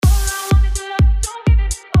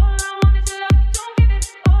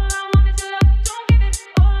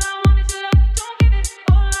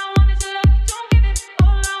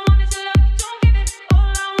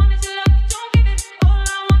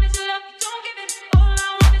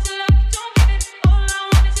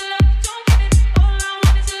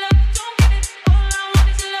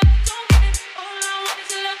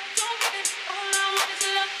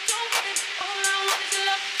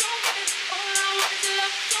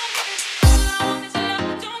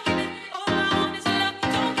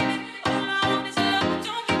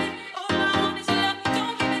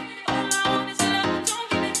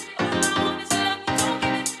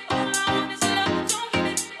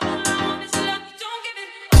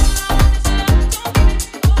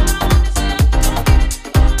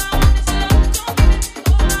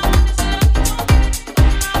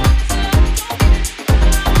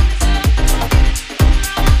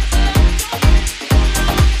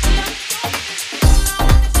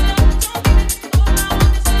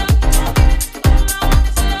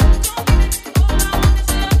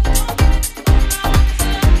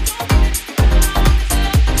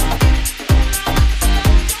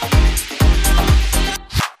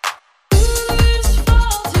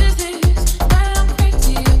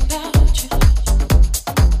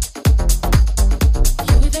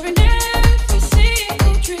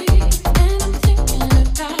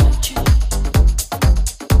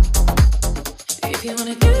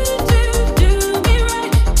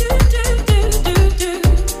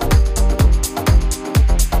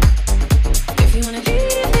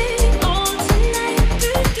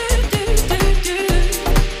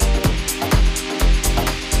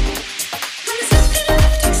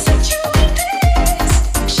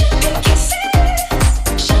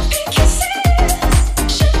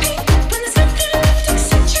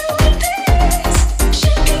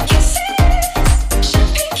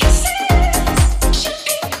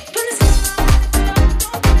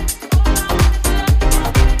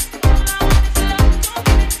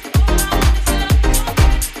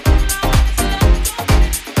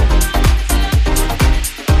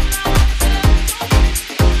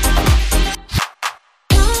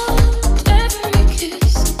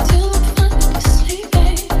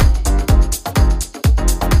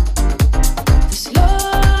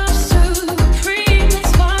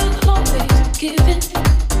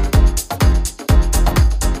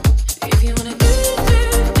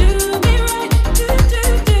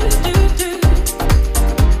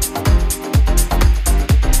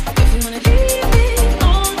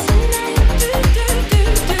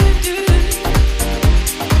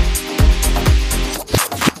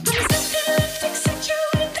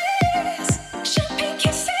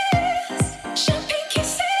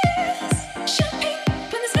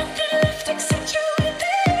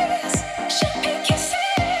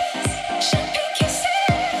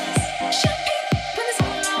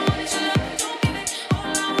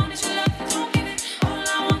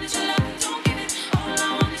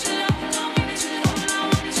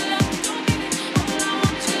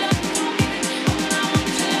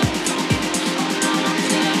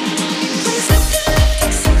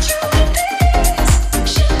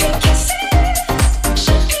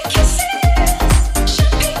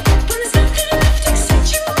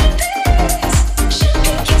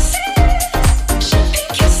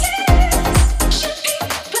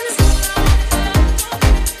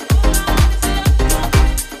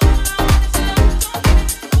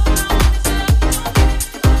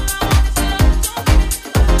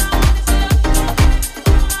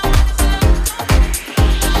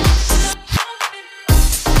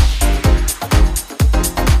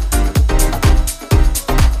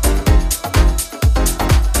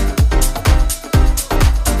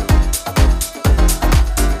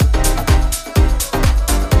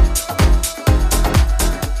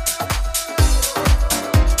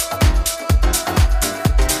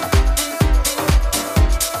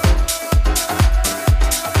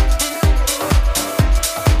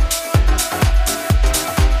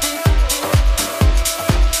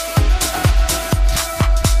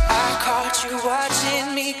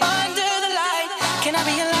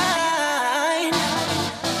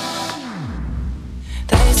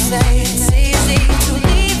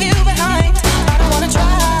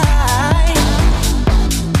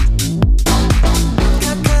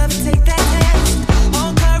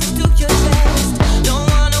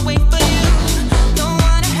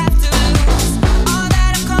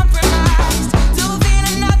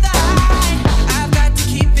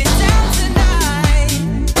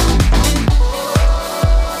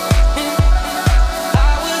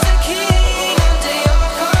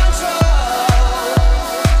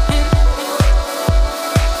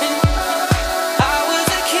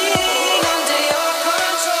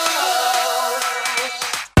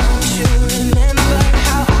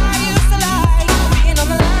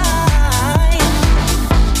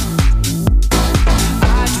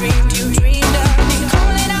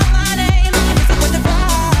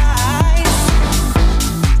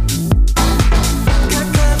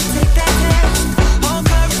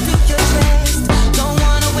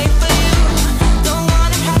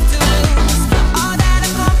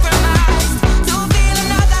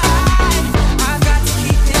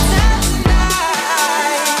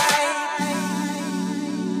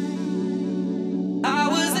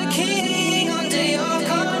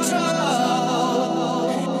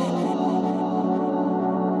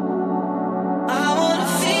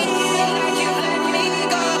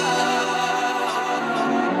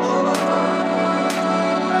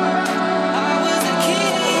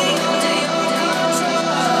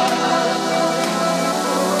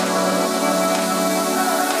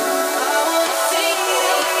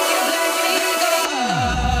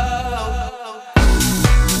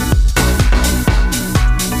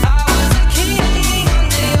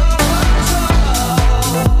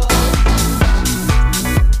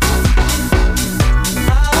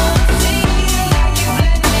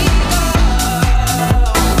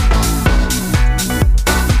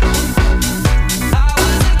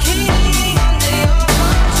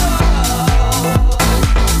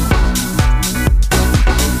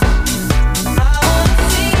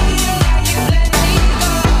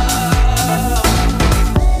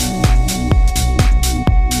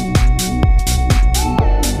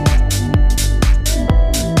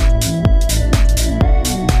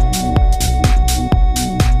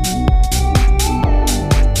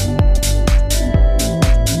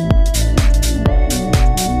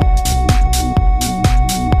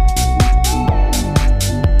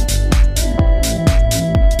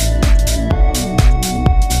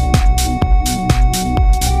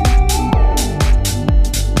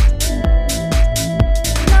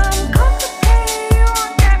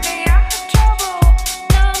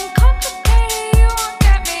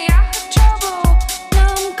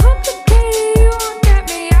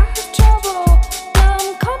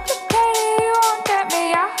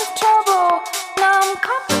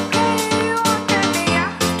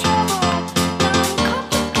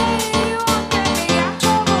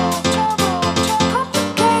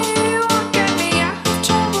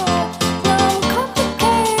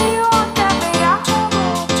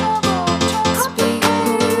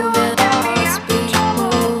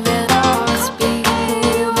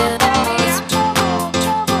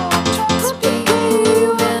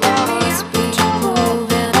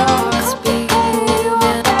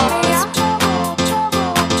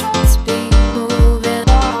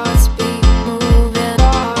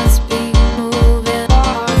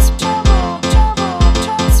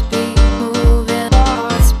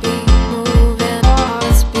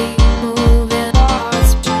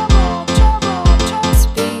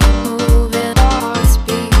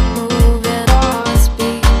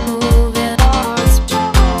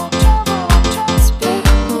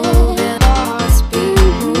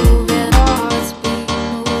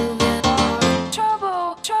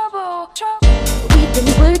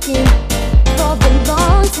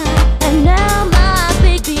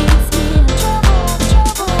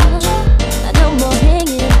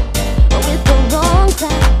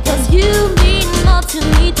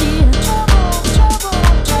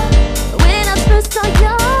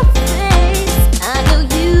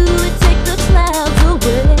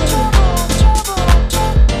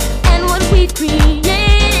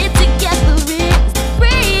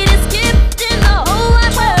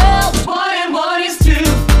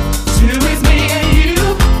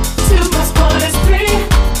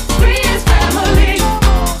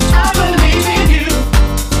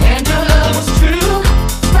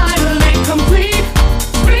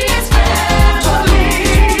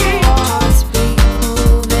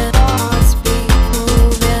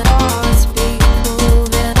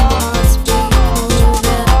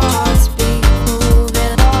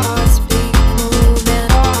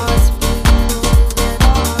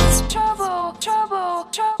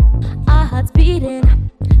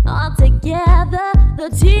the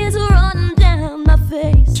tears are running down my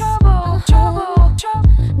face. Trouble, trouble,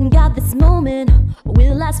 trouble. God, this moment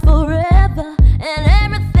will last forever, and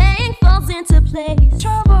everything falls into place.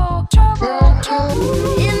 Trouble, trouble,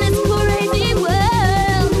 trouble. In this crazy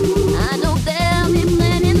world, I know there'll be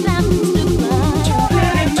plenty mountains to climb.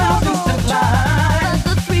 Plenty mountains to climb.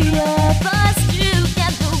 But the three of us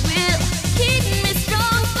together will keep me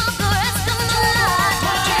strong for the rest of my life.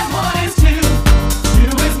 1 and 1 is 2.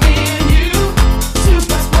 2 is me and you. 2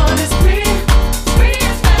 plus 1 is 3. 3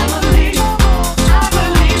 is family. I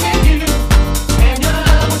believe in you, and your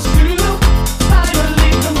love was true.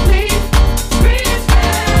 Finally complete. 3 is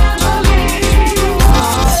family.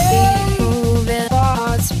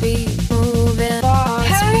 Speed, moving, heart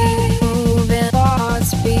speed, moving, heart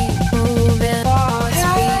speed, moving, heart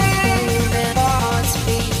speed, moving, heart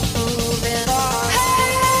speed, moving, heart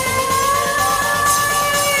speed.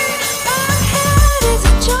 My head is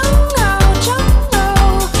a jungle,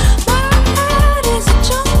 jungle. My head is a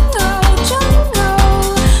jungle, jungle.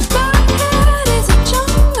 My head is a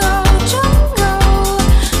jungle, jungle.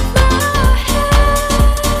 My head.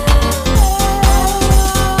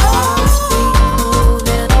 Heart speed,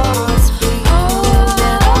 moving, heart speed, moving,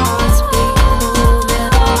 heart speed,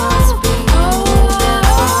 moving, heart speed, moving, heart speed,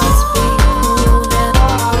 moving,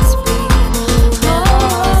 heart speed, moving,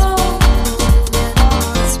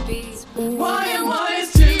 heart speed. 1 and 1 is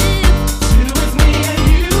 2. 2 is me and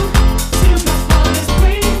you. 2 plus 1 is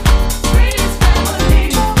 3. 3 is family.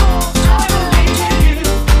 I believe in you,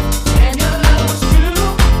 and your love was true.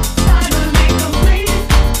 Finally complete.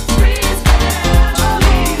 3 is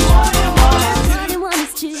family. 1 and 1 is 2. 1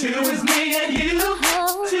 is 2. 2 is me and you.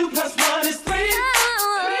 2 plus 1 is 3. 3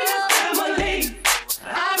 is family.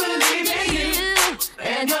 I believe in you,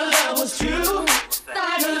 and your love was true.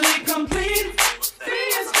 Finally complete. 3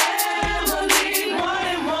 is family. 1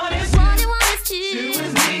 and 1 is 2. 1 and 1 is 2. 2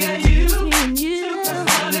 is me and you. 2 plus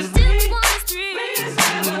 1 is 3. 3 is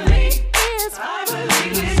family. I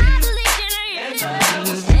believe in you, and your love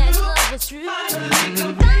was true. Finally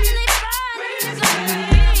complete. 3 is family.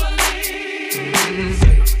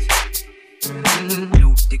 No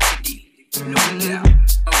diggity, no doubt.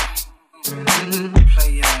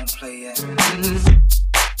 Play on, play it.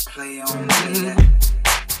 Play on, play it.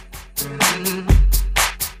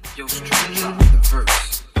 Yo, straight drop the verse.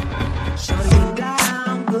 Shorty get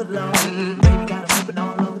down, good lord. Baby got 'em open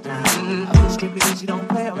all over town. I wish strictly that she don't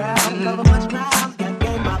play around. Cover much ground, got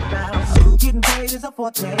game by the pound. Getting paid is a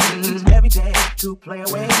forte, each and every day to play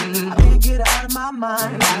away. I can't get her out of my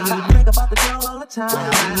mind. I think about the girl all the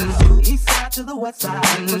time. East side to the west side,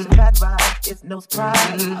 pushing fat ride, it's no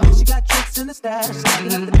surprise. She got tricks in the stash,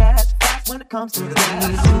 stacking up the cash fast when it comes to the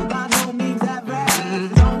gas. By no means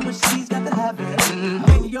average, as long as she's got to have it.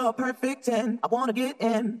 Baby, you're a perfect 10. I wanna get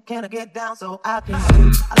in, can I get down so I can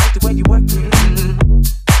win? I like the way you work it.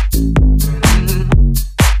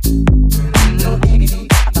 No diggity,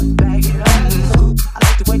 I got to bag it up. I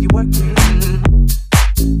like the way you work it.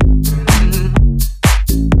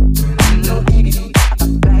 No diggity, I got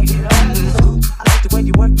to bag it up. I like the way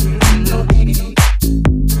you work it. No diggity,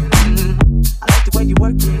 I like the way you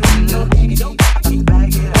work it. No diggity, I got to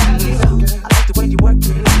bag it up. I like the way you work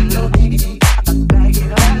it. No diggity, I got to bag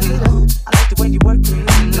it up. I like the way you work it.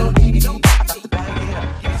 No diggity, I got to bag it up.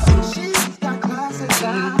 She's got class and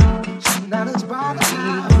style. She's not as bright as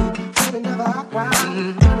now. Baby never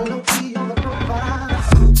outground. Turn low key on the profile.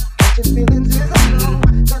 Get your feelings is I know.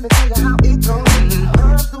 Let me tell you how it goes.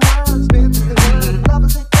 Heard the word, spins the word.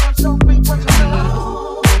 Lovers ain't first, so free what you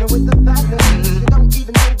know. Hit her with the fatness. You don't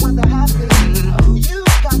even know what the half is. You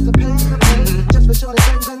got to pay the pay just for shorty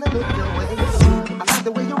things and they look your way. I like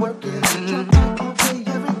the way you work it. Drop tight all day,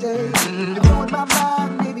 every day. You're blowing my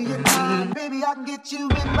mind, maybe in time. Baby, I can get you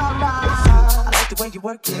in my ride. I like the way you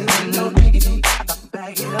work it. No diggity, I got to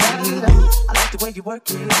bag it up. I like the way you work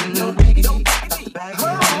it. No diggity, I got to bag it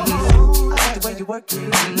up. I like the way you work it.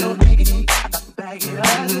 No diggity, I got to bag it up.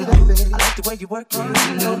 I like the way you work it.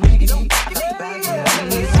 No diggity, I got to bag it up.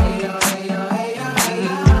 Hey yo, hey yo, hey yo, hey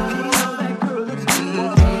yo. You know that girl looks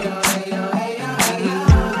good. Hey yo, hey yo, hey yo,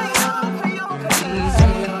 hey yo. Hey yo, hey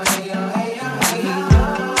yo, hey yo, hey yo, hey yo.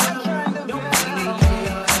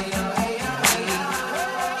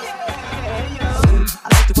 I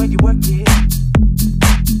like the way you work it.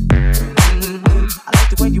 I like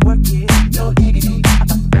the way you work it. No diggity, I got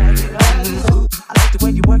to bag it up. I like the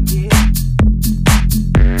way you work it.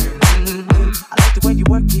 I like the way you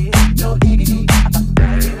work it. No diggity.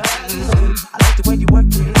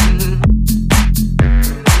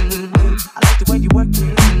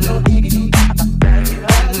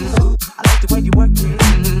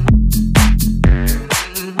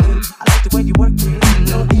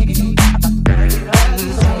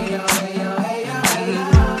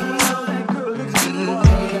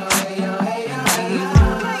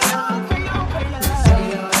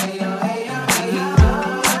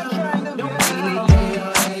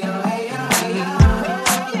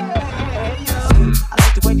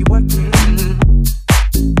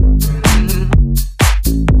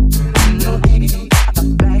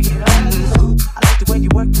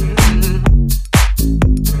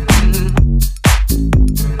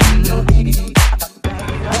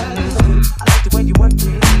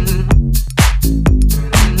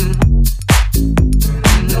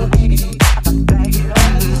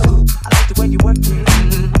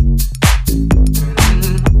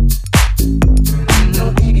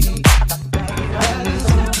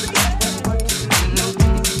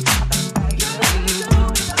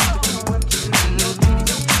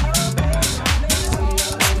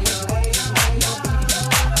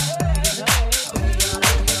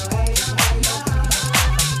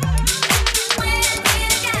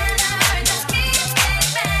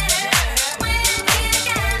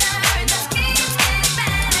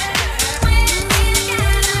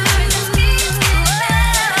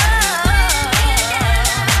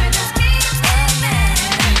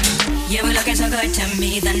 whispered to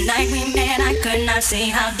me the night we met. I could not see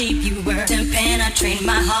how deep you were to penetrate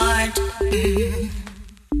my heart.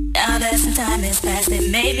 Now that some time has passed,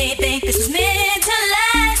 it made me think this was meant to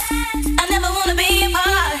last. I never wanna be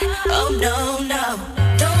apart. Oh no, no.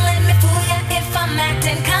 Don't let me fool ya if I'm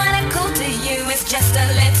acting kinda cool to you. It's just a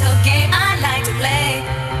little game I like to play.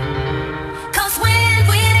 'Cause when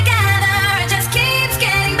we're together, it just keeps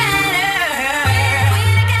getting better. When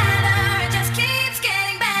we're together, it just keeps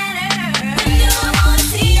getting better. When do I wanna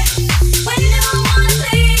see ya? When do I wanna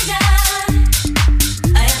please ya?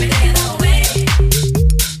 Every day of the way.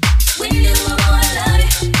 When do I wanna love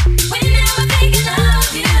you? When am I thinking of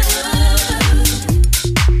you?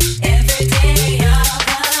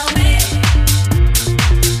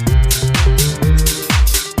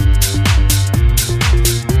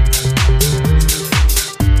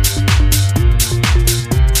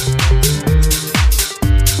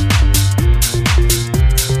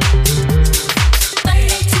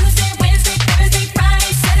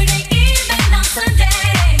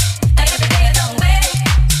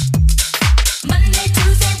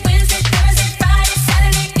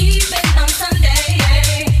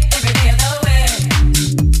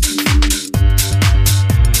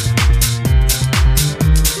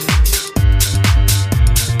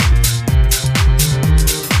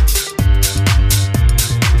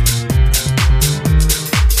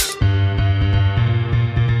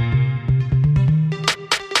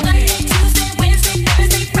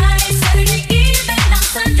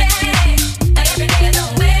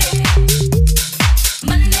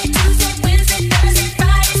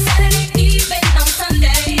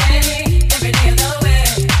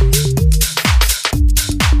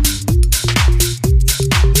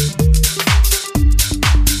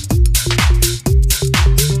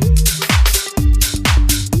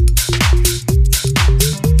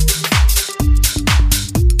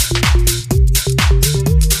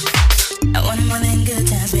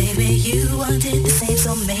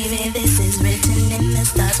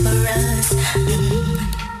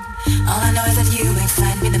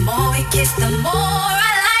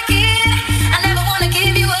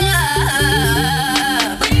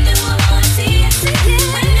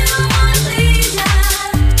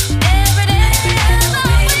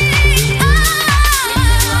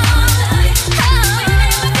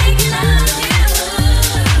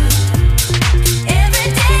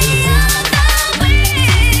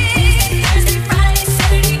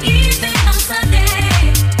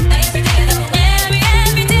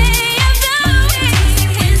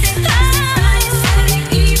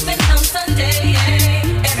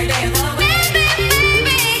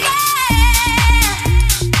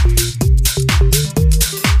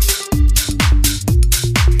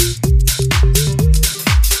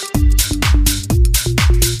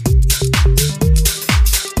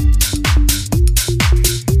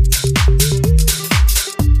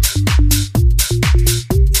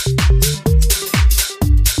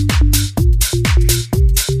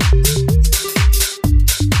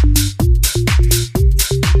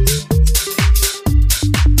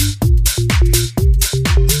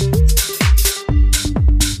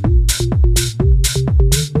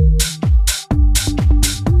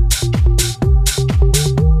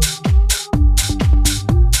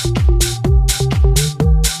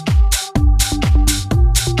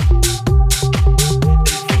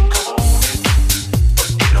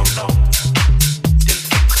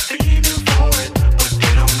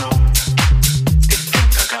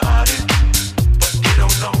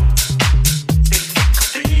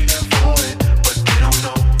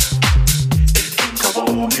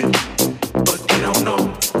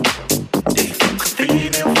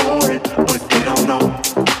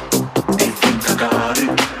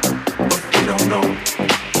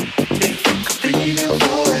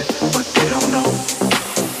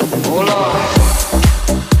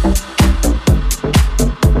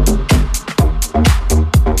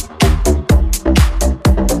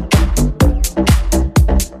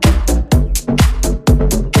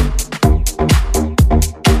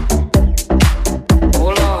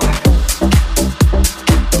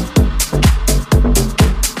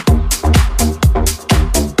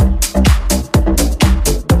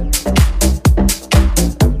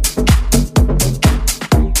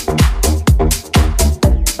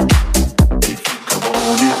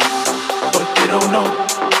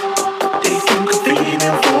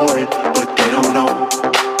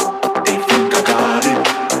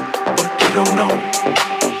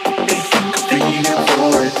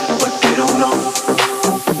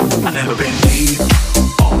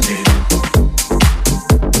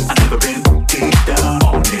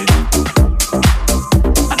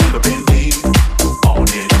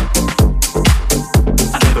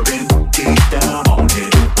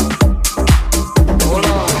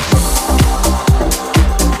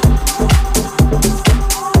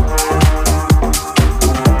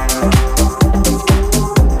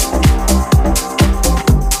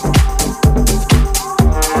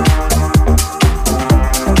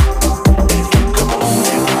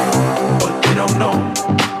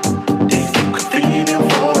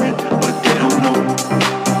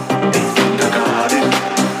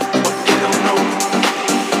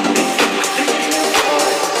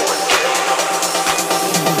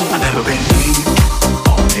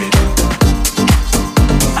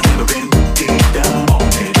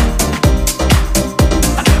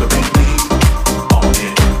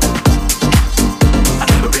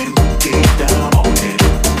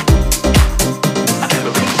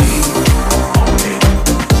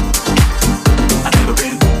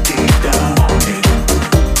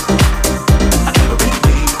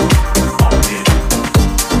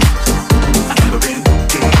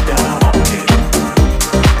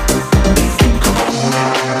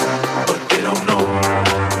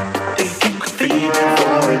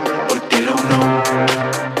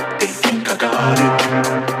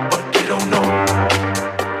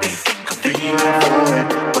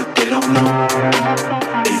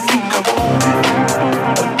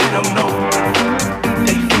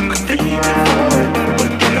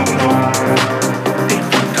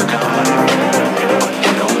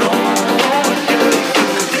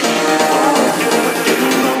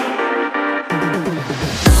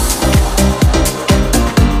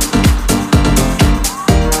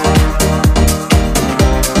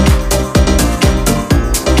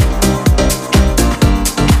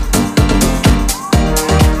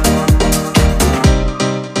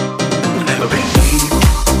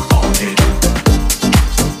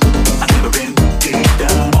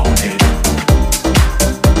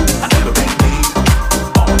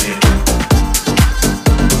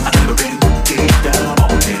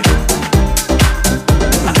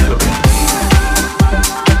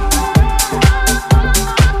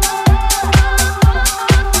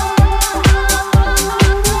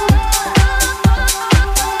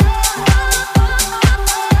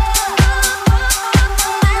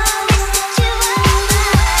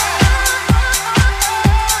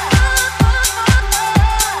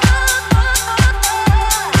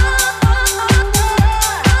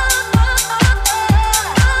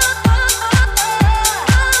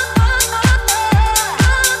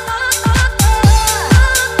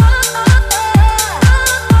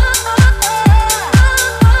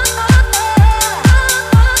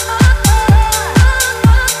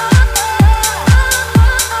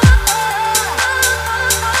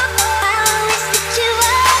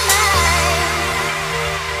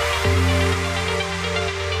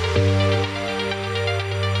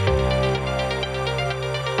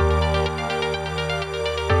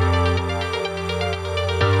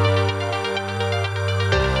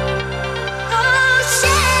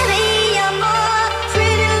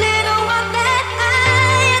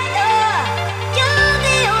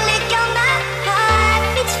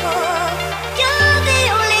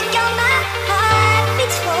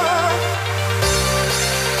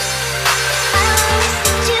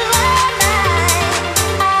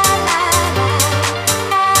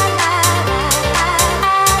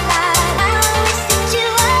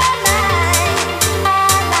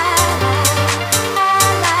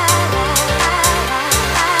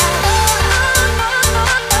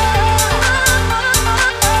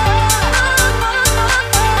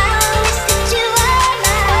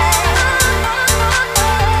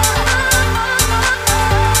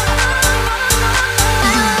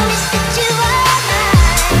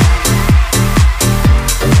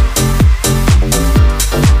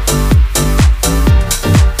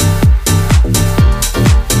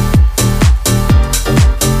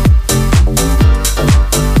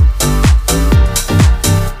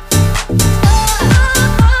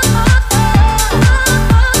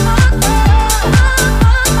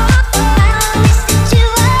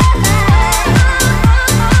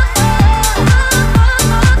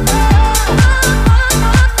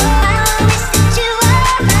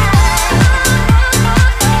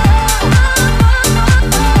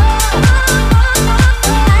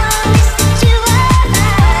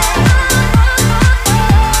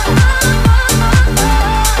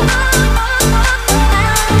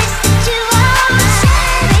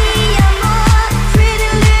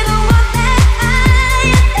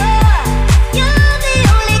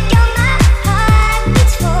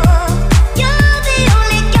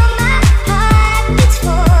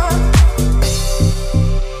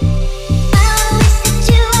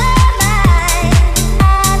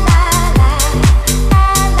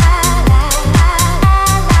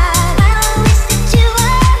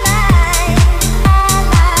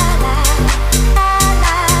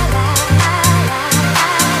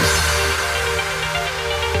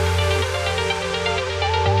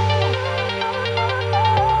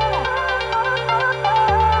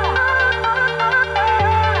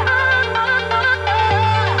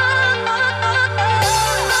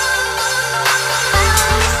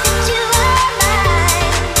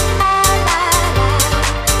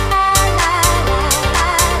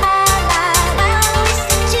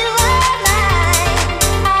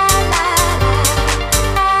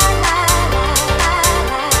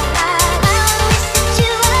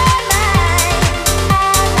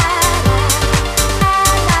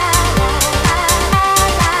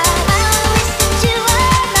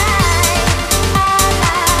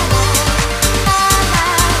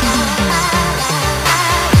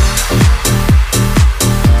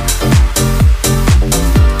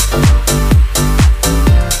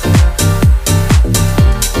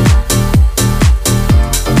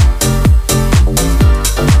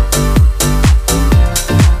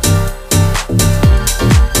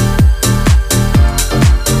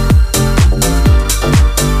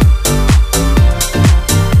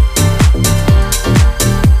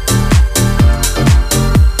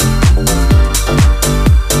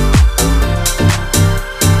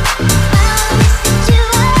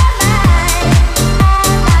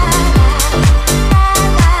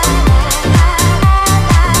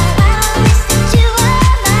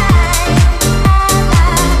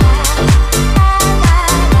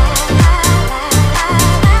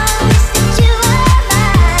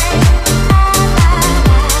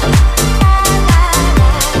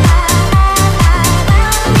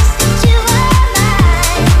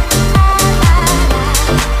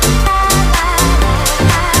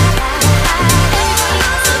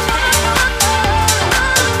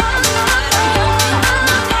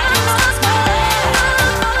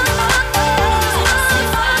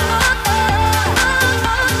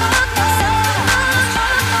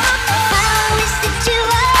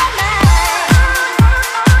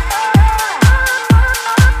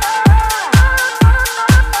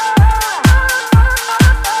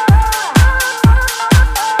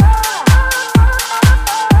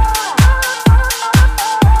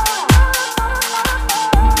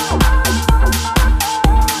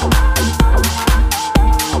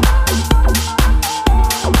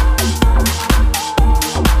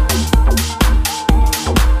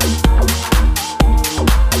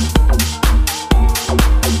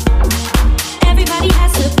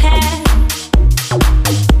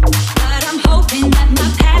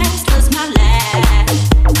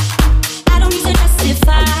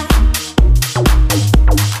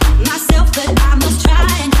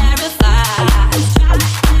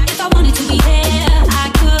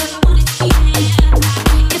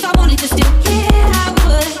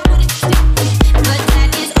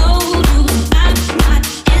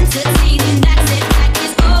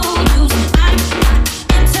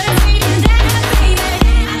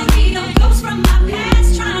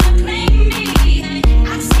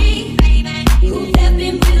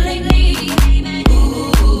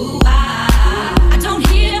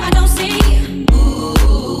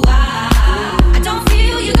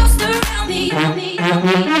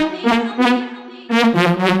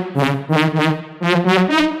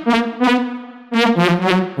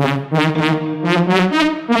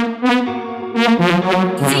 See, I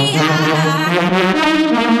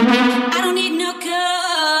don't need no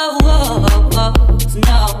clothes,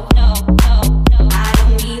 no. I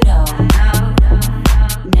don't need no.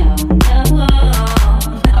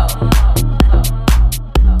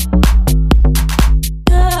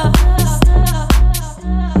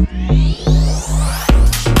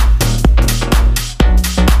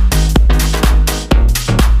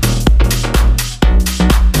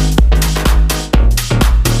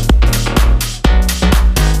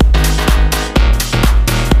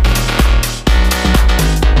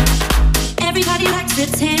 Everybody likes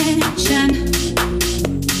attention,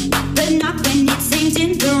 but not when it's aimed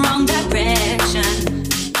in the wrong direction.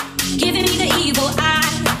 Giving me the evil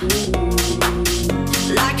eye,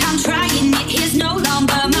 like I'm trying it is no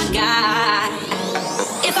longer my guide.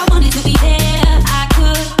 If I wanted to be there, I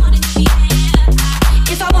could.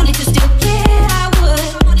 If I wanted to still care, I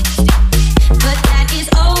would. But that is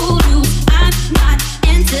old news. I'm not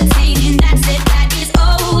entertaining. That's it. That is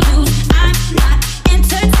old news. I'm not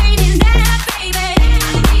entertaining that, baby. I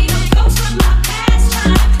need a ghost from my past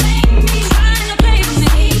trying to play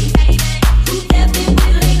with me. Who have been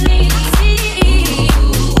with lately? See,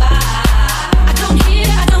 I don't hear,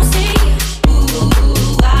 I don't see.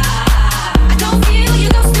 I don't feel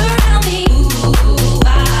your ghost around me.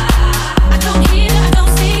 I don't hear, I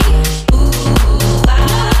don't see. I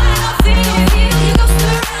don't feel your ghost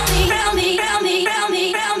around me. Round me, round me, round me,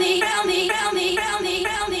 round me, round me, round me, round me,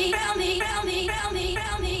 round me, round me, round me,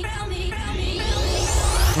 round me, round me, round me, round me,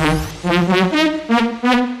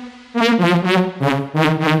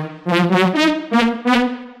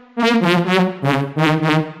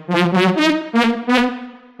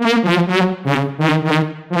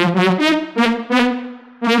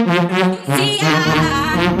 See, I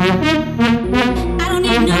don't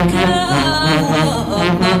need no clothes,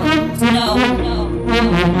 no.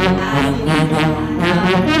 I don't need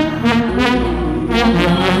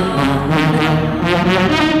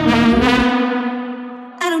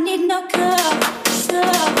I don't need no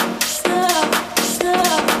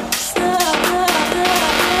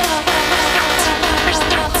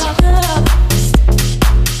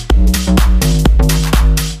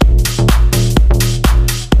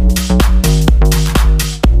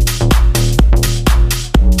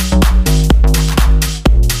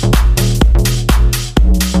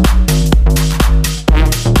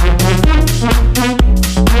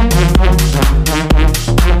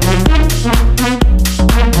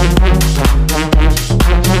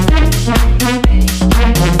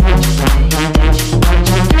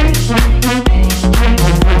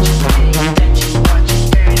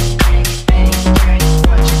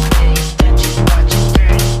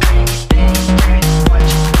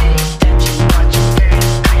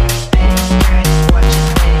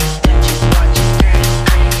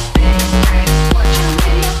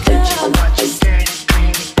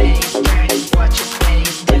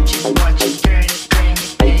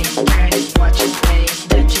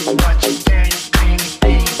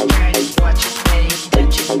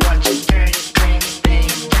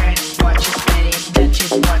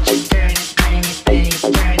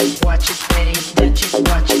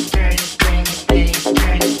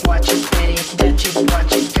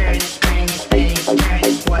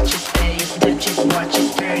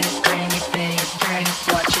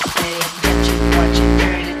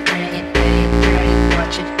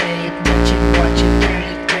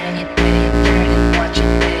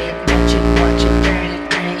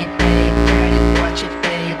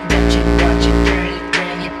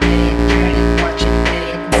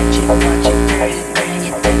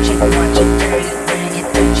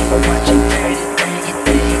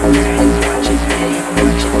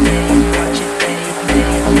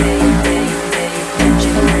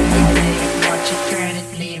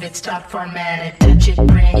format it, touch it,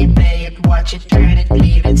 bring it, pay it, watch it, turn it,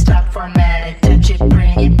 leave it, stop, format it, touch it,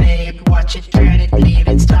 bring it, pay it, watch it, turn it, leave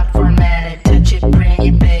it, stop, format it, touch it, bring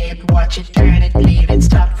it, pay it, watch it, turn it, leave it,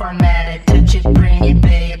 stop, format it, touch it, bring it,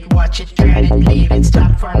 pay it, watch it, turn it, leave it,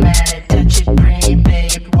 stop, format it, touch it, bring it,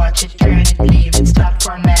 pay it, watch it, turn it, leave it, stop,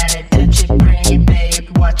 format it, touch it, bring it, pay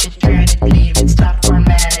it, watch it, turn it, leave it, stop,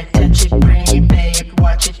 format it, touch it, bring it, pay it,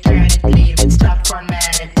 watch it, turn it, leave it, stop,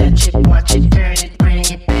 format it, touch it, watch it, turn it, bring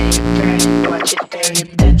it, pay it, turn it, watch it, turn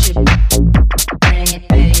it, touch it, bring it,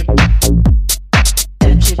 pay it,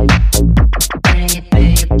 touch it, bring it,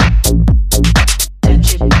 pay it,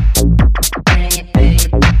 touch it, bring it, pay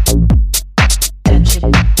it, touch it,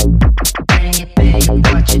 bring it, pay it,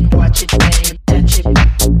 watch it, pay it, touch it,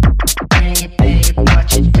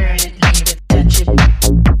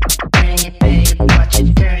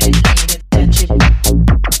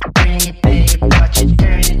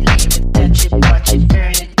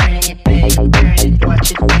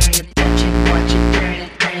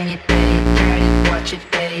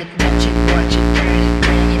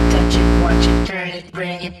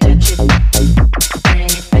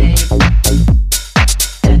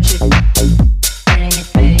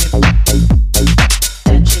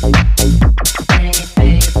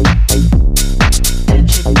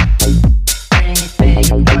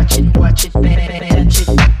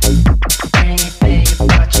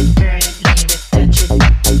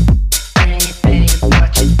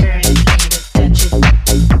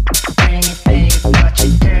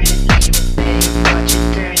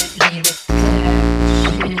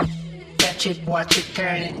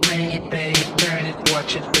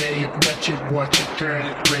 it, touch it, watch it, turn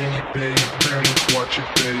it, bring it, pay it, turn it, watch it,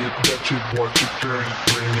 pay it, touch it, watch it, turn it,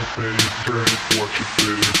 bring it, pay it, turn it, watch it,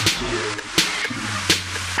 pay it.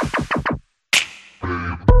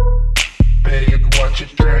 Pay it, watch it,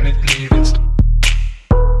 turn it, leave it.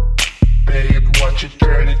 Pay it, watch it,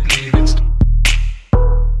 turn it, leave it.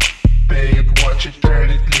 Pay it, watch it, turn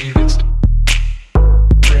it, leave it.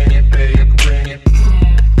 Bring it, pay it, bring it.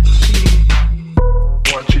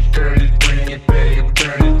 Watch it, turn it, bring it, pay it,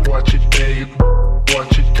 turn it, watch it, pay it.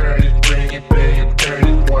 Watch it, turn it, bring it, pay it, turn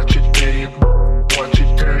it, watch it, pay it. Watch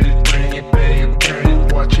it, turn it, bring it, pay it, turn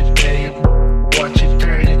it, watch it, pay it. Watch it,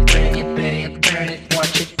 turn it, bring it, pay it, turn it,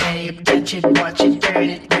 watch it, pay it, touch it, watch it, turn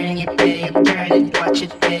it, bring it, pay it, turn it, watch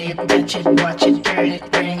it, pay it, touch it, watch it, turn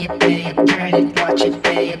it, bring it, pay it, turn it, watch it,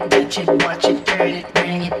 pay it, touch it, watch it, turn it,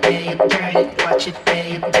 bring it, pay it, turn it, watch it,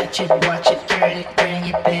 pay it, touch it, watch it, turn it, bring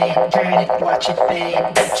it, pay it, turn it, watch it, pay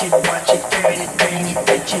it, touch it, watch it, turn it, bring it,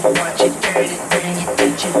 touch it, watch it, turn it, bring it,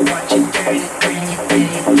 touch it, watch it, turn it, bring it, pay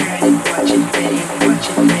it, turn it, watch it, pay it, watch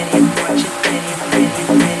it, pay it, watch it, pay it, pay it,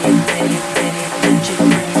 pay it, pay it, pay it, touch it,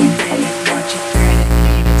 bring it, pay it, watch it, turn it,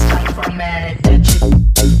 leave it, start format it, touch it,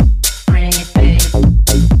 bring it, pay it,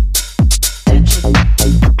 touch it,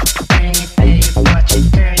 bring it, pay it, watch it,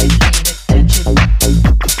 turn it, leave it, touch it,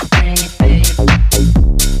 bring it, pay it,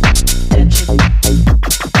 touch it,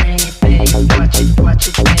 bring it, pay it, watch it, watch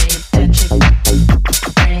it, pay it, touch it,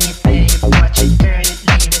 bring it, pay it, watch it, turn it,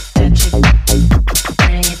 leave it, touch it,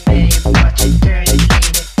 bring it, pay it, watch it, turn it,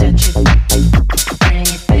 leave it, touch it, bring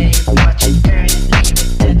it, pay it, watch it, turn it, leave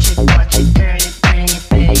it, touch it, watch it, turn it, bring it,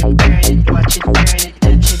 pay it, turn it, watch it, turn it,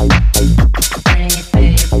 touch it, bring it,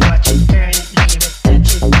 pay it, watch it,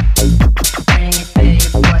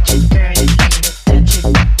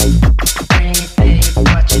 turn it, leave it, touch it, bring it, pay it, watch it, turn it, leave it, touch it, bring it, pay it,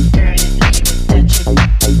 watch it, turn it, leave it,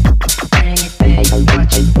 touch it, bring it, pay it,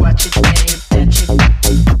 watch it, watch it, pay it, touch it,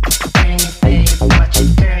 bring it, pay it, watch it,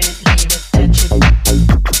 turn it, leave it, touch it,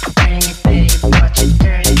 bring it, pay it, watch it,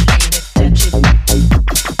 turn it, leave it, touch it,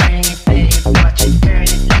 bring it, pay it, watch it, turn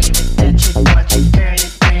it, leave it, touch it, watch it, turn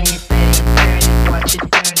it, bring it, pay it, turn it, watch it,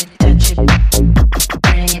 turn it, touch it,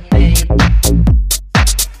 bring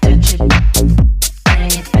it,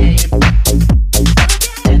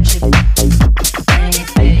 pay it, touch it, bring it, pay it, touch it, bring it, pay it, touch it, bring it, pay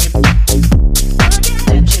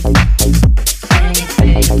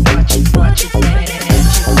it, watch it, watch it, pay it,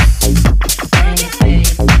 touch it, bring it, pay it, touch it, bring it, pay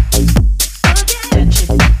it, touch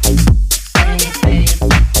it. Are you ready? Bring it, pay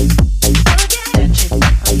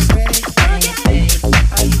it.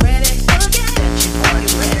 Are you ready? Touch it. Are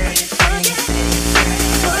you ready? Bring it,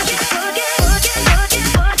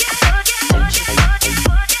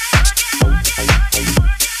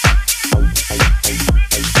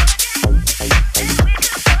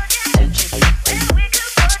 pay it.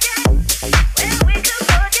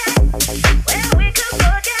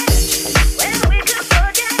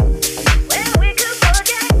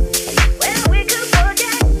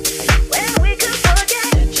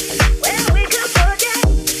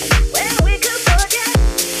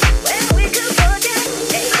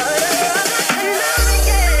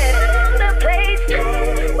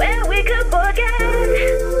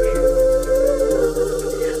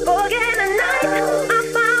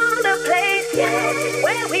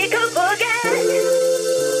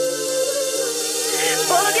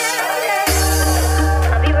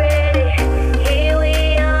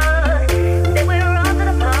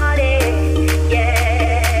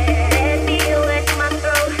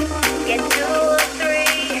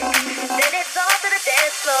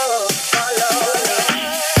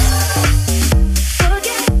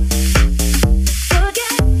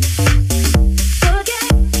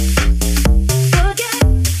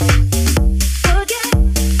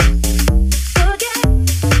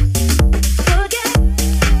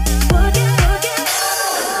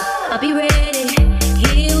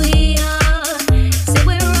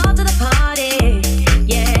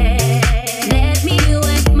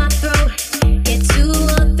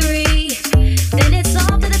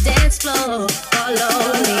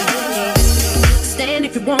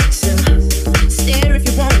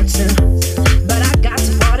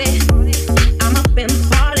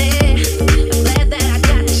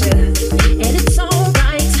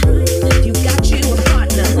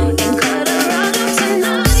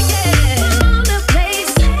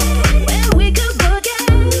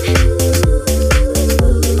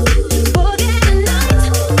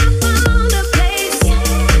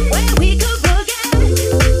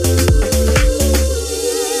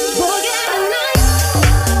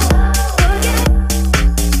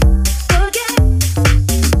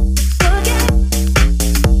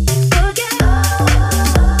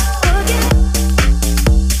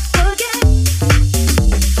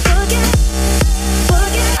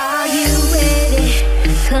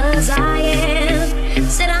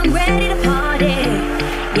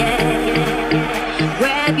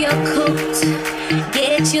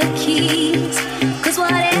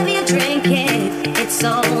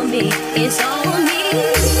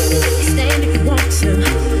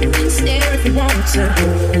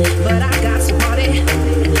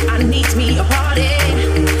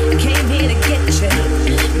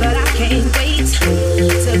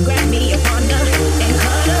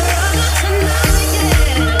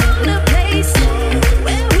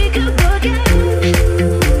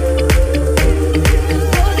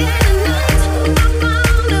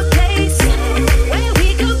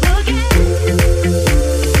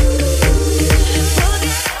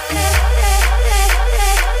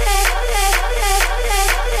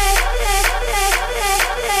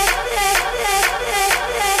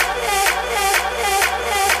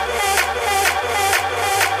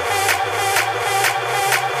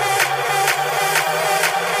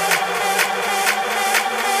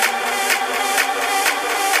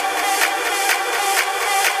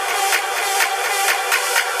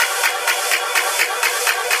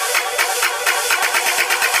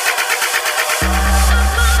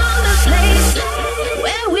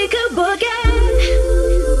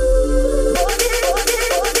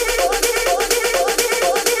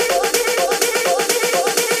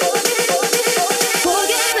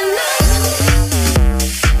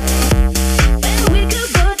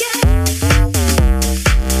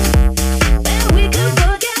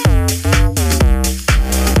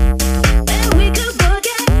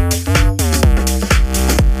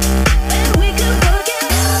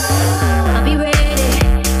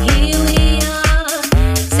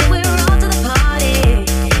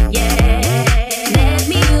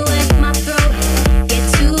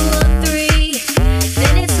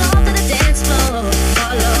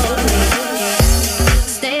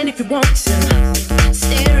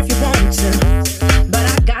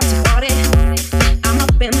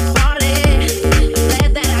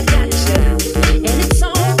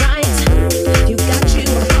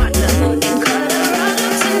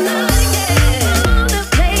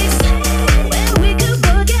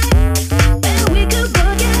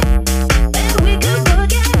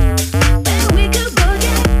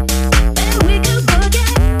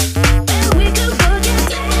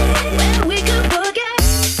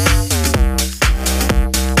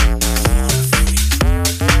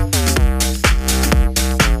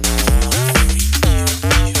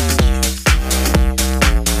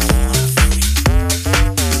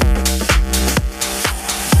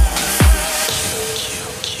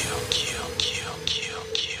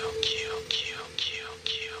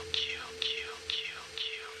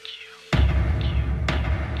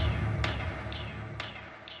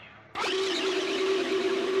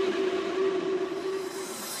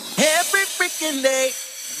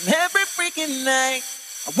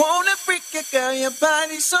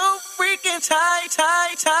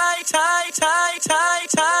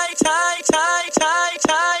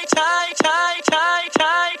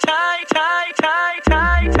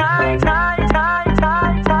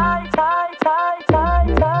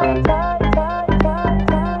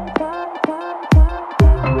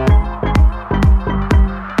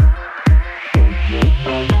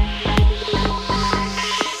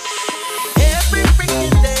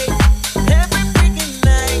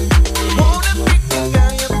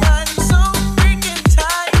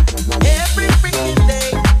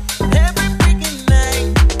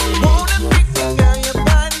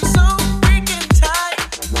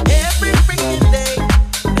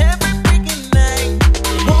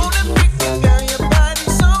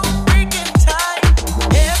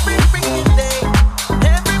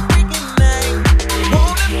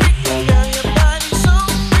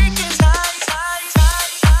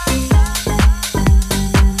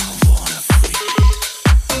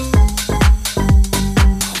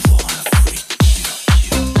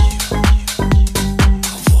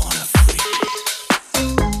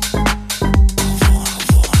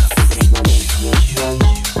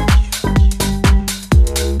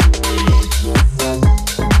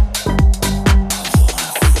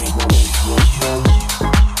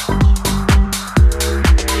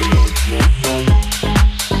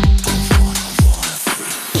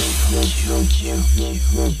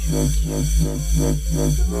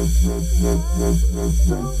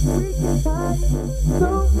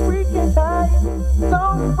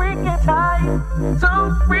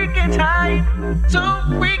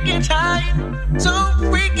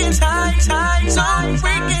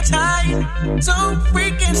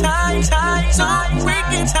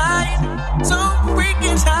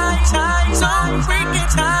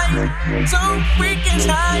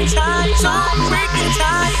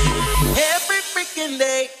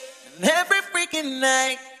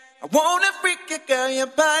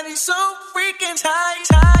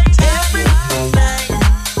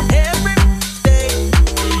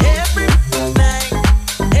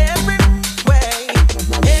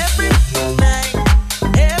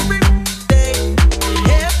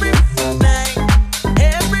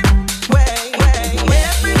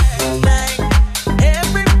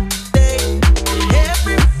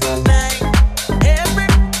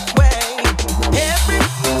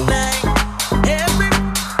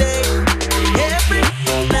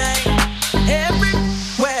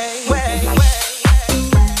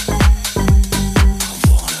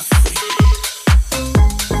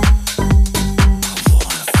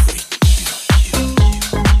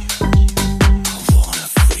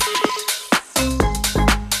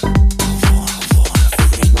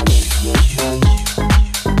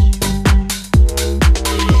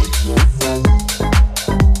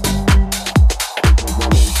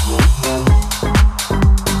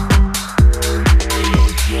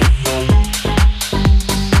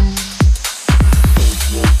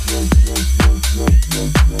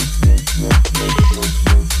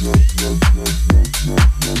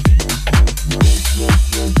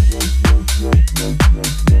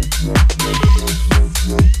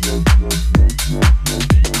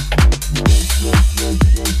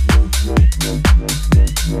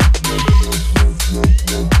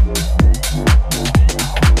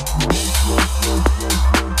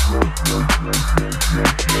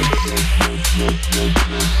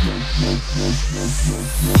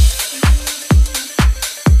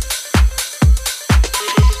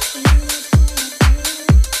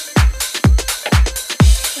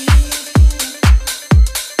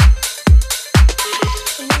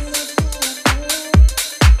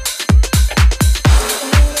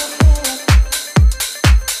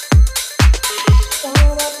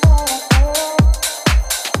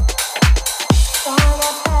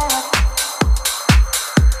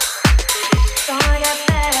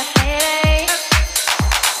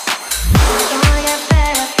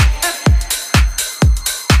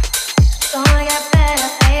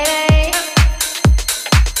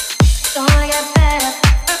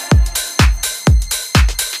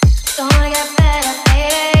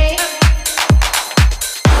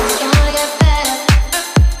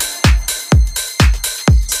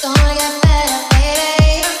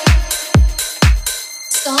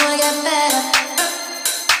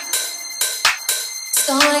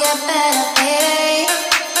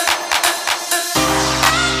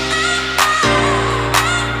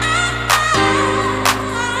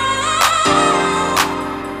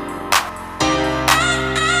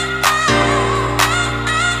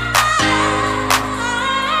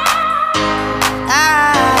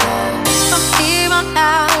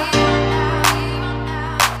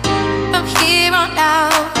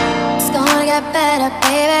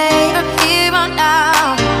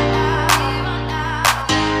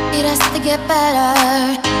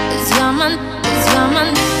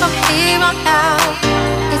 my from here on out.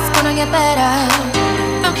 It's gonna get better.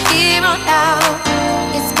 From here on out.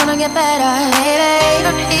 It's gonna get better, baby.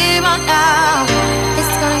 From here on out.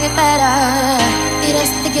 It's gonna get better. It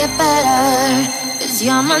has to get better. 'Cause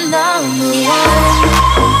you're my number one.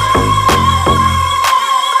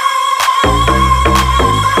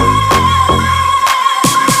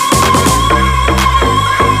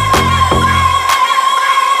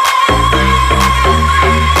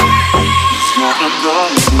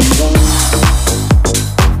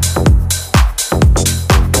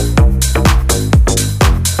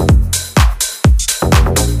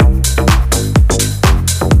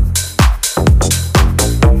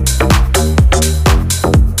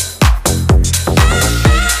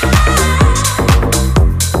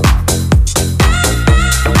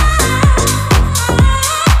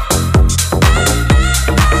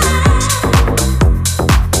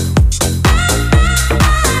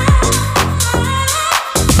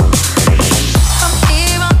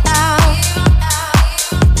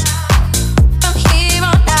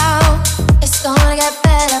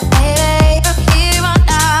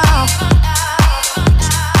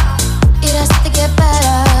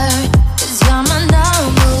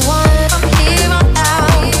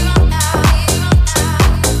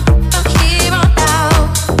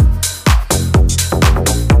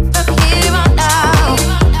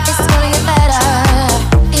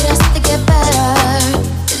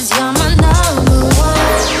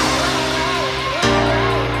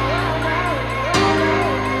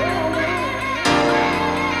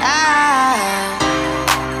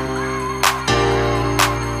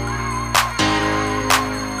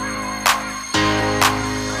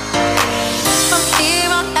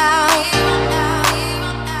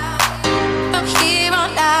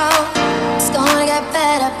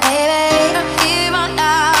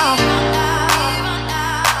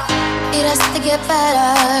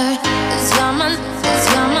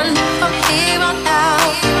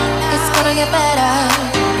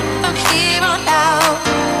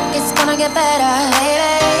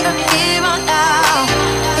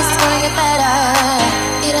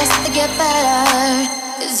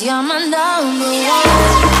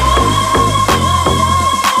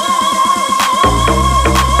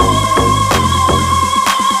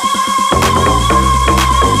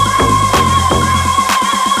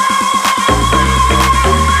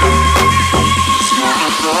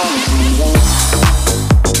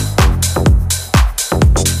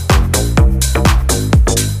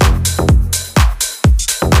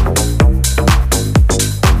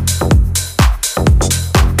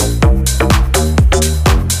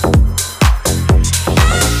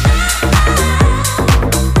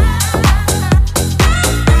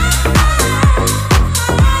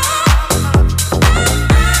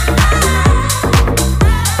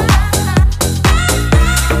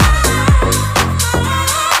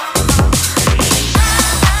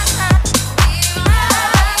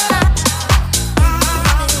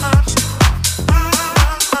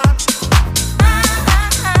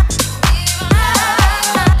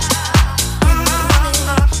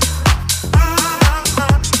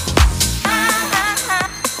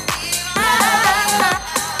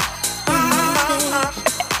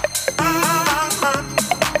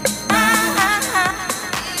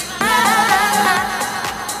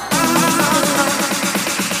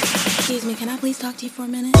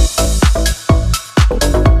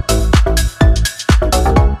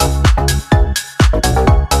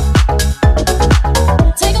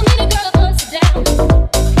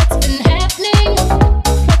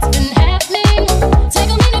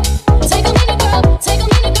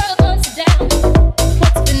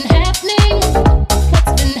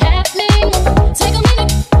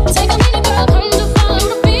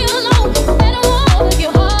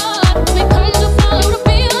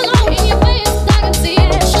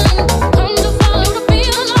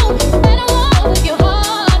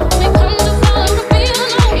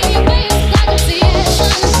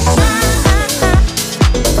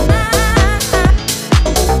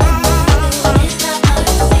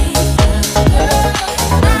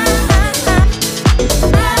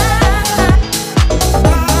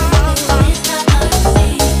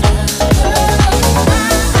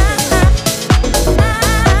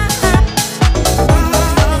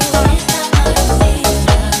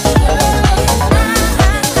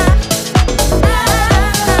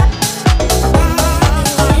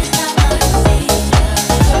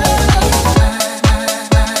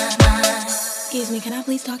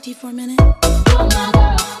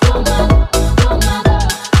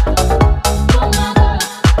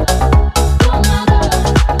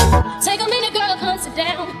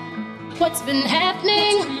 What's been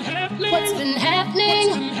happening? What's been happening?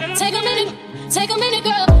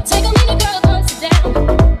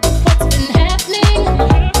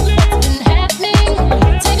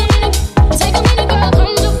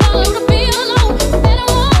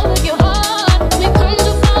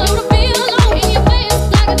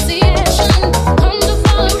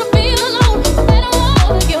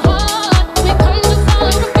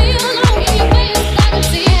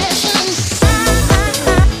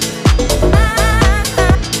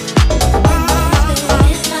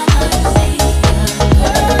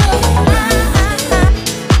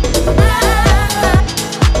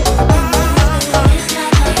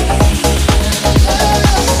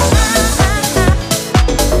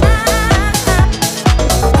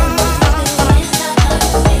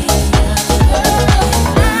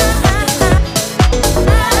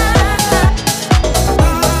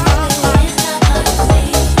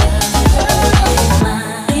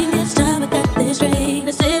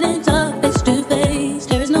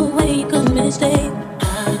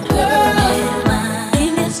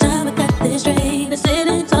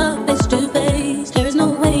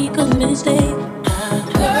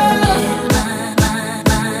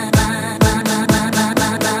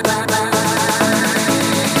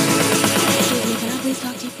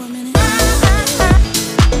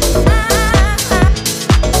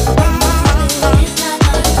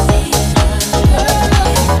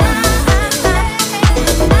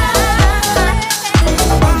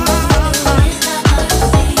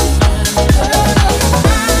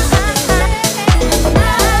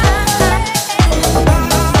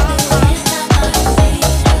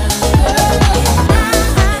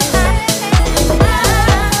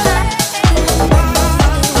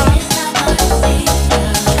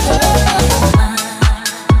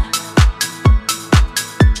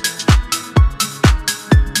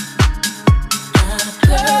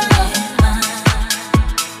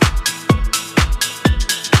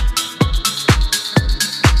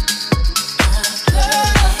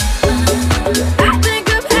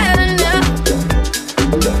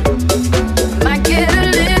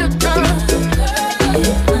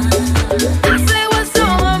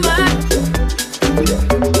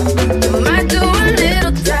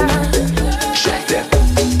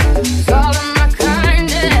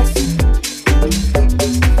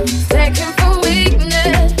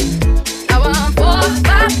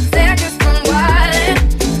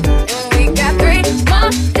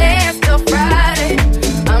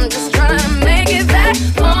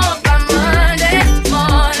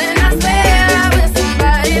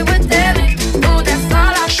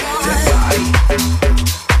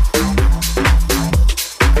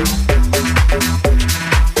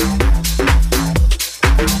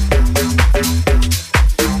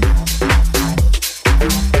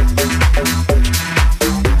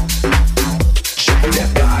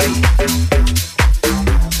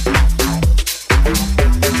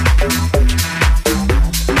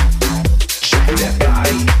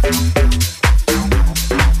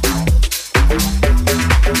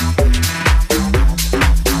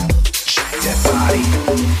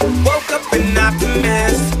 an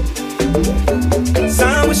optimist.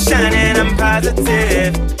 Sun was shining, I'm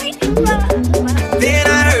positive. Then I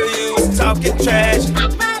heard you was talking trash.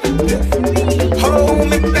 Hold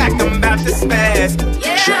me back, I'm about to spaz.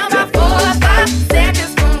 Yeah, I'm about 4 or 5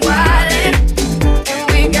 seconds from wildin', and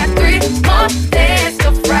we got 3 more days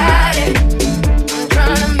till Friday. I'm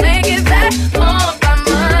tryna make it back home by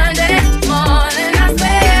Monday morning. I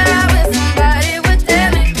swear I wish somebody would tell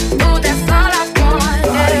me, ooh, that's all I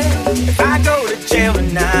wanted. If I go to jail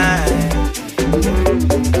tonight,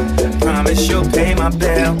 promise you'll pay my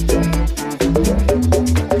bill.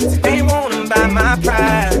 They wanna buy my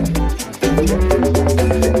pride.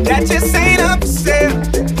 That just ain't up for sale.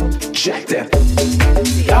 Check that.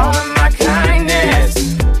 See all of my kindness,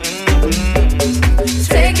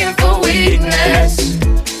 Taken for weakness.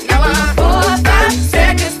 Now I'm 4 or 5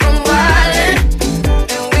 seconds from wildin',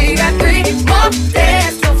 and we got 3 more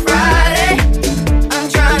days till Friday. I'm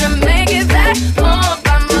tryna make it back home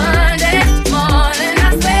by Monday morning. I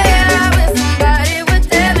swear I wish somebody would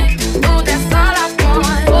tell me, ooh, that's all I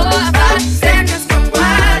want. 4 or 5 seconds from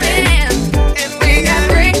wildin', and we got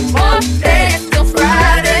 3 more days till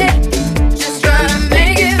Friday. Just tryna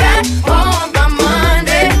make it back home by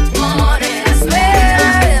Monday morning. I swear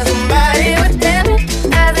I wish somebody would tell me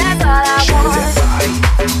that that's all I want.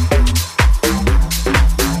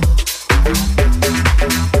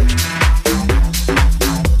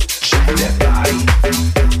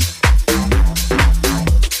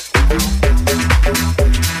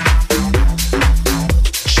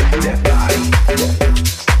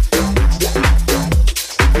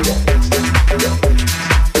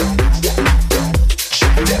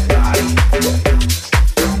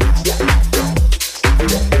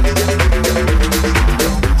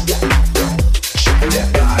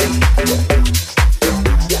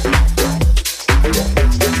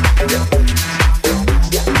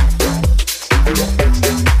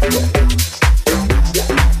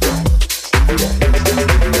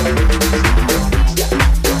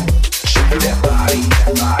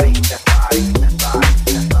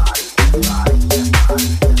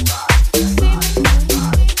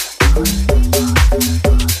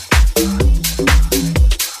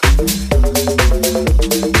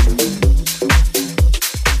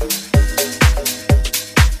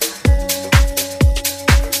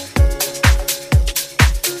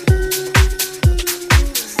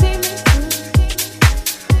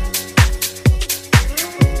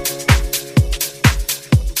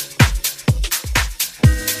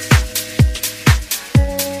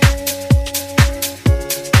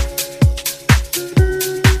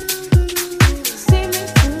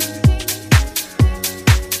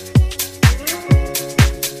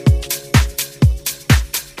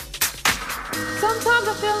 Sometimes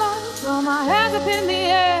I feel like throw my hands up in the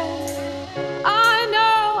air. I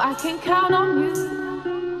know I can count on you.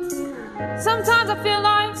 Sometimes I feel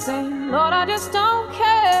like saying, Lord, I just don't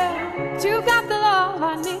care. But you got the love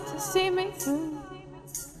I need to see me through.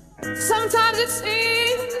 Sometimes it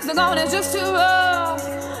seems the going is just too rough,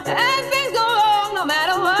 and things go wrong no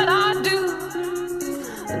matter what I do.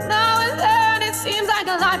 And now and then it seems like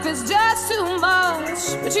life is just too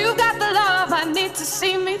much, but you got the love I need to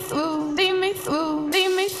see me through, see me through, see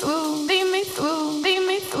me through, see me through, see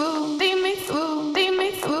me through, see me through, see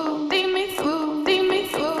me through, see me through, see me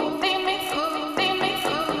through, see me through, see me through, see me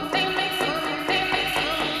through.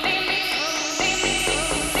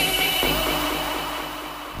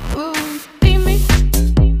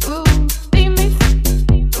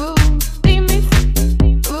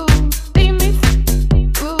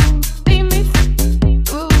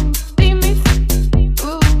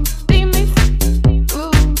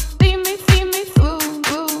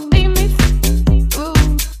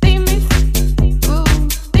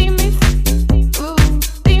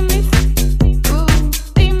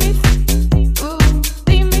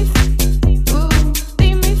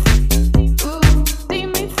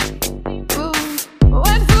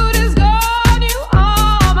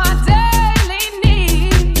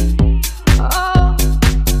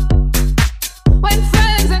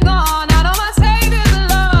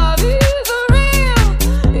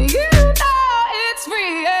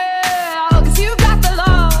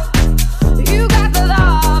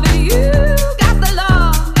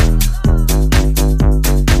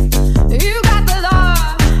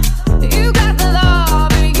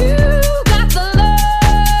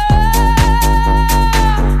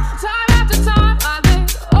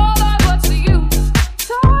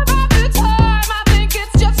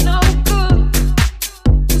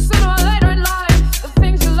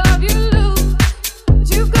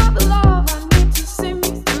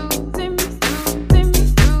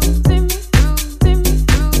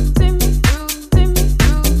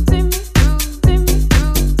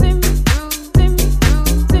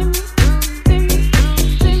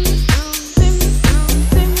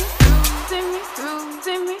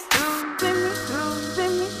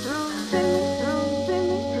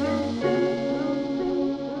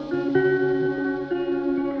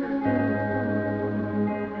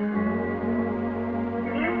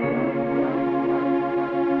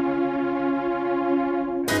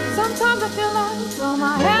 throw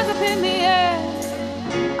my hands up in the air.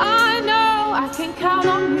 I know I can count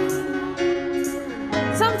on you.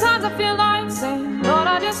 Sometimes I feel like saying, Lord,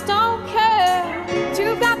 I just don't care. But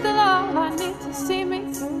you got the love I need to see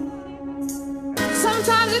me through.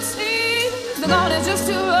 Sometimes it seems the going is just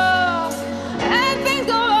too rough, and things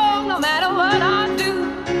go wrong no matter what I do.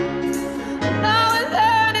 Now and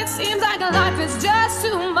then it seems like life is just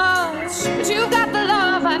too much, but you got the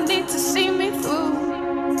love I need to see me through.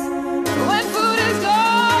 When food is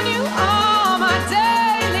gone, you are my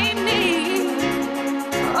daily need.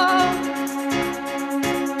 Oh,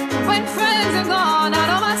 when friends are gone, I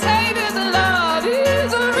know my Savior's love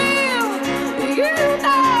is real. You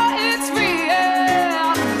know it's real.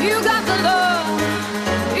 You got the love.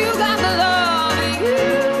 You got the love. You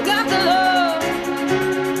got the love.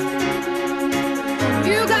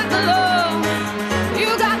 You got the love. You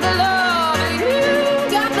got the love. You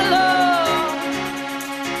got the love.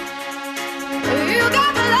 You got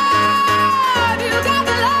the love. You got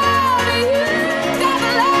the love. You got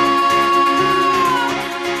the love.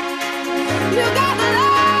 You got the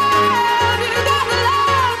love. You got the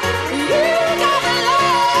love. You got the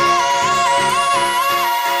love.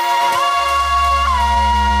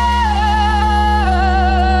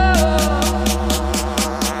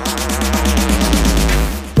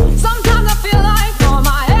 Sometimes I feel like throwing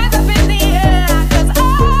my hands up in the air, 'cause I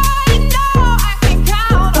know I can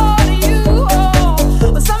count on you.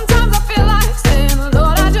 Oh, but sometimes I feel like saying,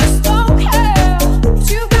 Lord, I just don't care. But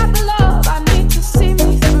you got the love I need to see me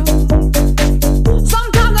through.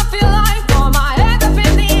 Sometimes I feel like throwing my hands up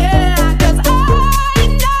in the air, 'cause I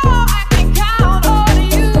know I can count on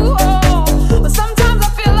you. Oh, but sometimes I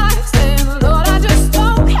feel like saying, Lord, I just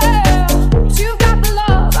don't care. But you got the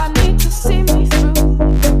love I need to see me through.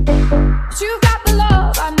 But you got the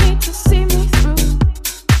love I need to see me through.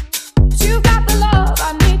 But you got the love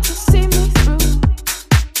I need to see me through.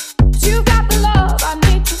 But you got the love I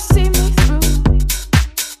need to see me through.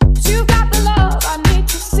 But you got the love I need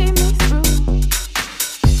to see me through.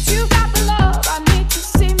 But you got the love I need to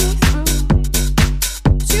see me through.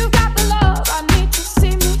 But you got the love I need to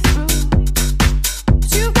see me through.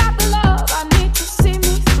 But you got the love I need to see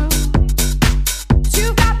me through. But you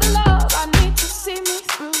got the love I need to see me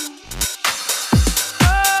through.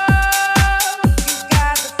 You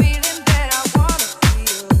got the feeling that I wanna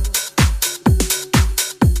feel.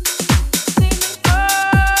 See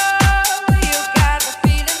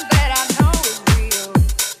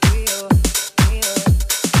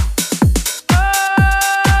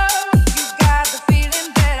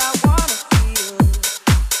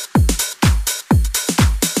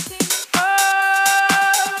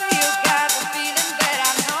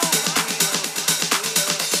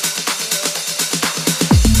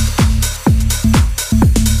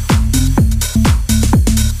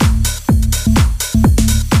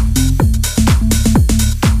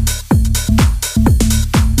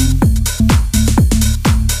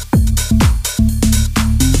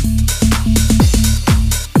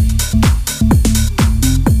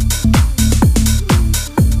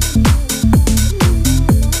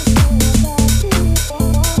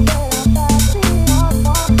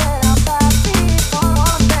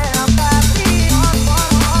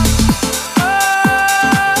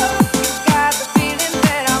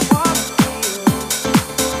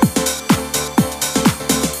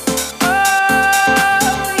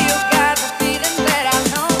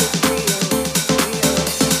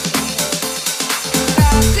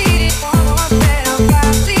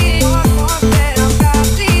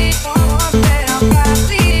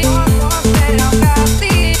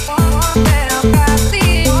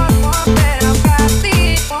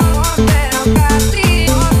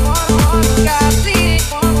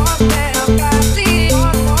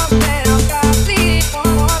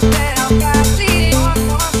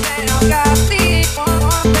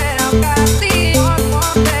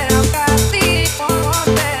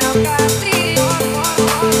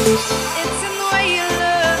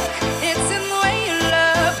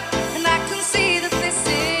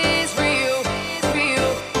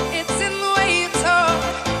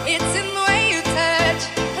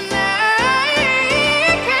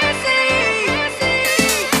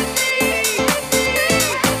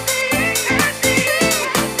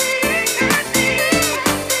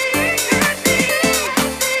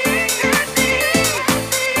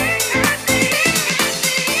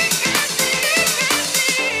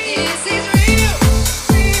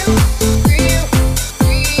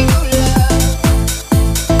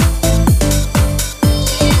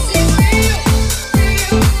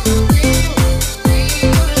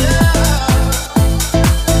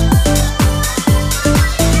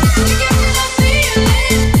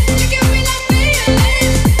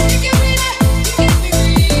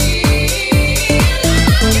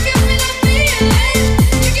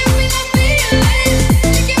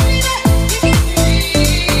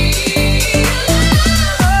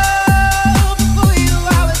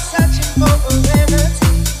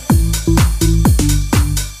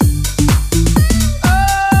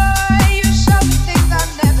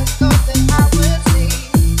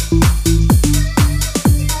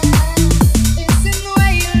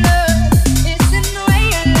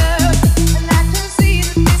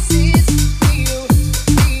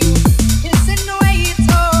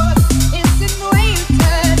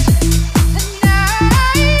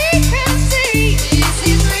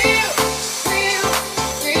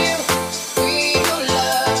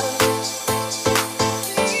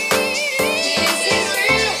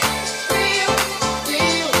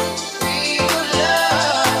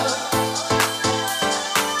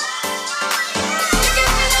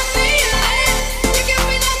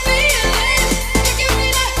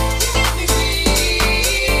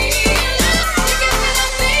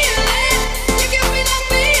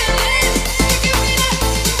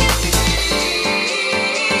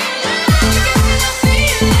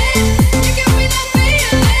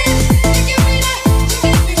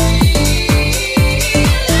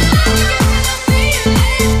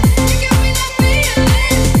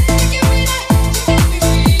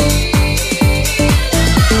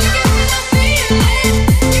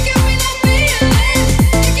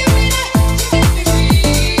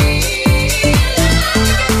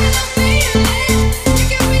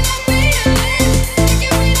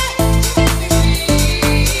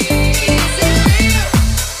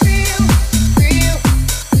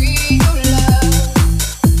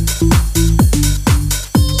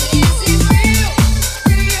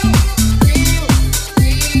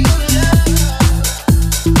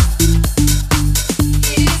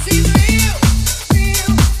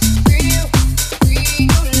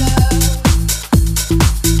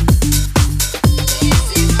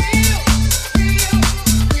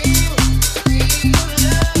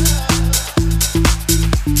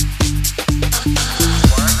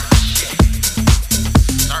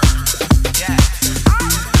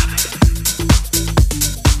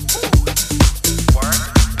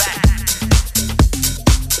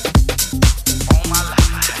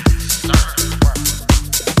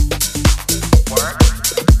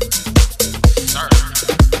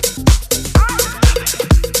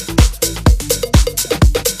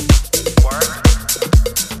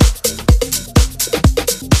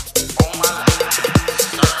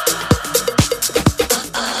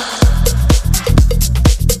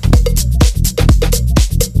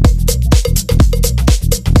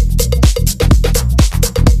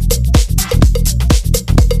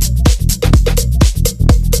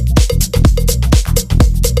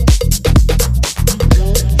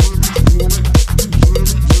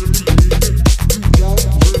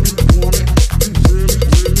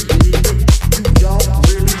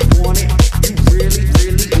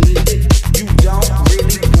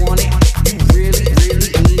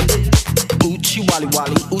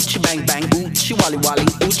wally, oochie bang bang, oochie wally wally,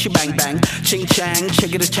 oochie bang bang, ching chang,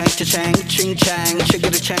 chigga chang cha chang, ching chang,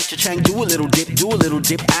 chigga chang cha chang. Do a little dip, ow. Do a little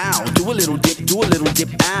dip, ow. Do a little dip, ow. Do a little dip,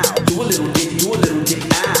 ow.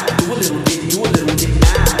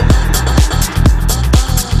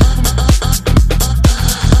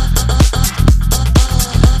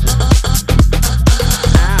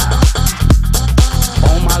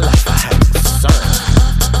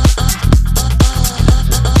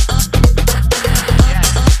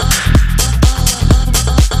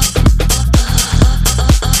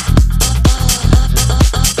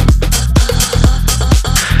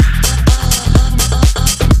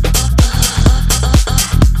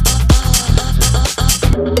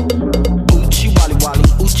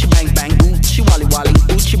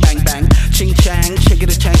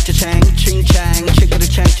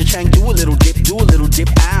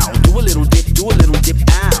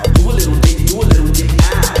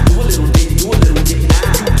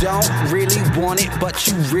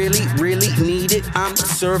 I'm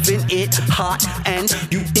serving it hot and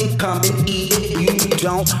you can come and eat it. You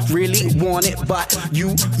don't really want it, but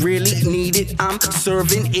you really need it. I'm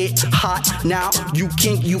serving it hot now. You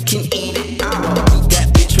can eat it. I'll eat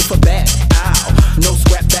that bitch with a bat.